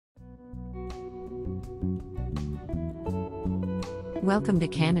Welcome to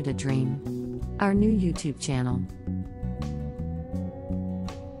Canada Dream, our new YouTube channel.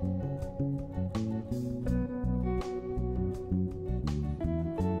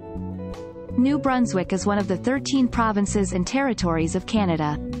 New Brunswick is one of the 13 provinces and territories of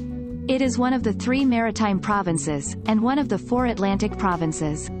Canada. It is one of the 3 maritime provinces, and one of the 4 Atlantic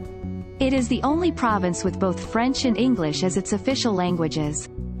provinces. It is the only province with both French and English as its official languages.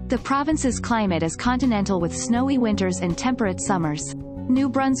 The province's climate is continental with snowy winters and temperate summers. New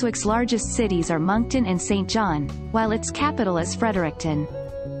Brunswick's largest cities are Moncton and St. John, while its capital is Fredericton.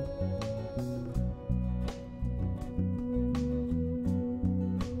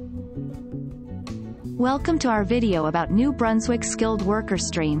 Welcome to our video about New Brunswick Skilled Worker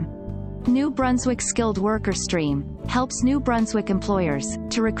Stream. New Brunswick Skilled Worker Stream helps New Brunswick employers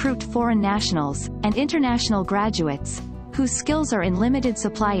to recruit foreign nationals and international graduates whose skills are in limited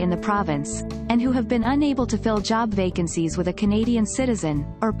supply in the province, and who have been unable to fill job vacancies with a Canadian citizen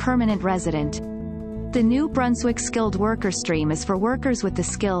or permanent resident. The New Brunswick Skilled Worker Stream is for workers with the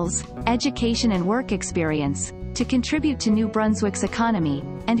skills, education and work experience to contribute to New Brunswick's economy,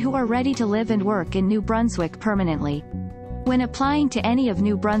 and who are ready to live and work in New Brunswick permanently. When applying to any of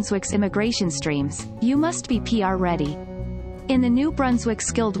New Brunswick's immigration streams, you must be PR ready. In the New Brunswick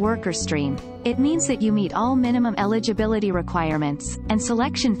Skilled Worker Stream, it means that you meet all minimum eligibility requirements and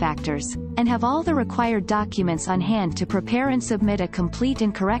selection factors, and have all the required documents on hand to prepare and submit a complete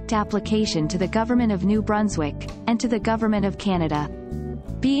and correct application to the Government of New Brunswick, and to the Government of Canada.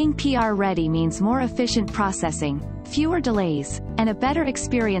 Being PR ready means more efficient processing, fewer delays, and a better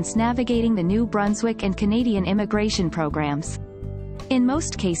experience navigating the New Brunswick and Canadian immigration programs. In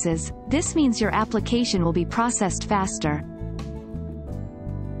most cases, this means your application will be processed faster.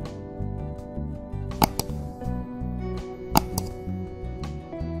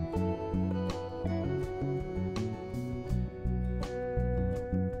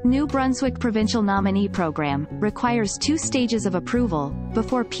 New Brunswick Provincial Nominee Program requires 2 stages of approval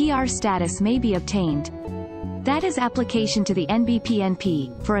before PR status may be obtained. That is application to the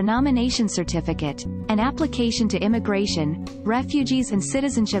NBPNP for a nomination certificate, and application to Immigration, Refugees and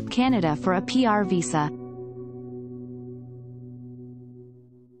Citizenship Canada for a PR visa.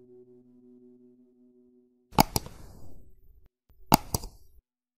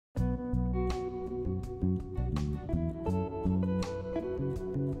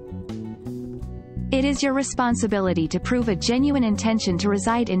 It is your responsibility to prove a genuine intention to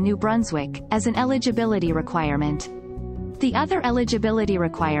reside in New Brunswick, as an eligibility requirement. The other eligibility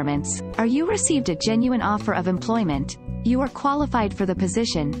requirements are: you received a genuine offer of employment, you are qualified for the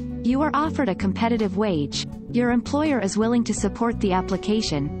position, you are offered a competitive wage, your employer is willing to support the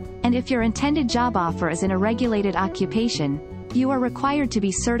application, and if your intended job offer is in a regulated occupation, you are required to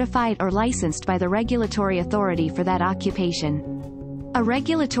be certified or licensed by the regulatory authority for that occupation. A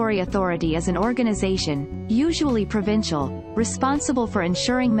regulatory authority is an organization, usually provincial, responsible for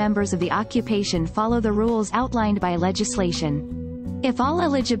ensuring members of the occupation follow the rules outlined by legislation. If all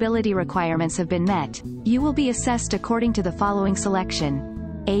eligibility requirements have been met, you will be assessed according to the following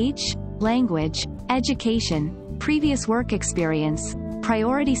selection: age, language, education, previous work experience,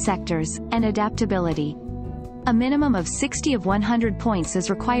 priority sectors, and adaptability. A minimum of 60 of 100 points is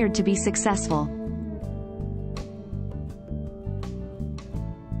required to be successful.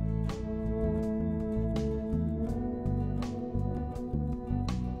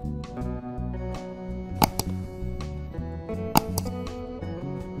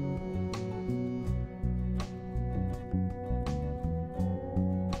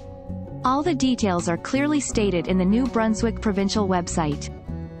 All the details are clearly stated in the New Brunswick Provincial website.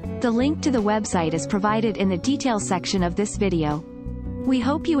 The link to the website is provided in the details section of this video. We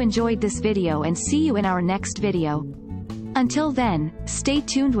hope you enjoyed this video and see you in our next video. Until then, stay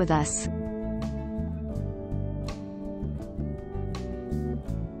tuned with us.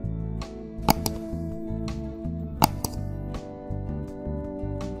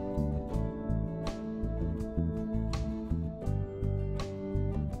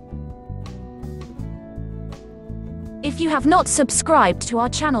 If you have not subscribed to our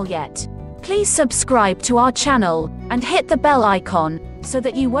channel yet, please subscribe to our channel, and hit the bell icon, so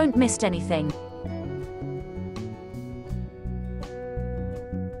that you won't miss anything.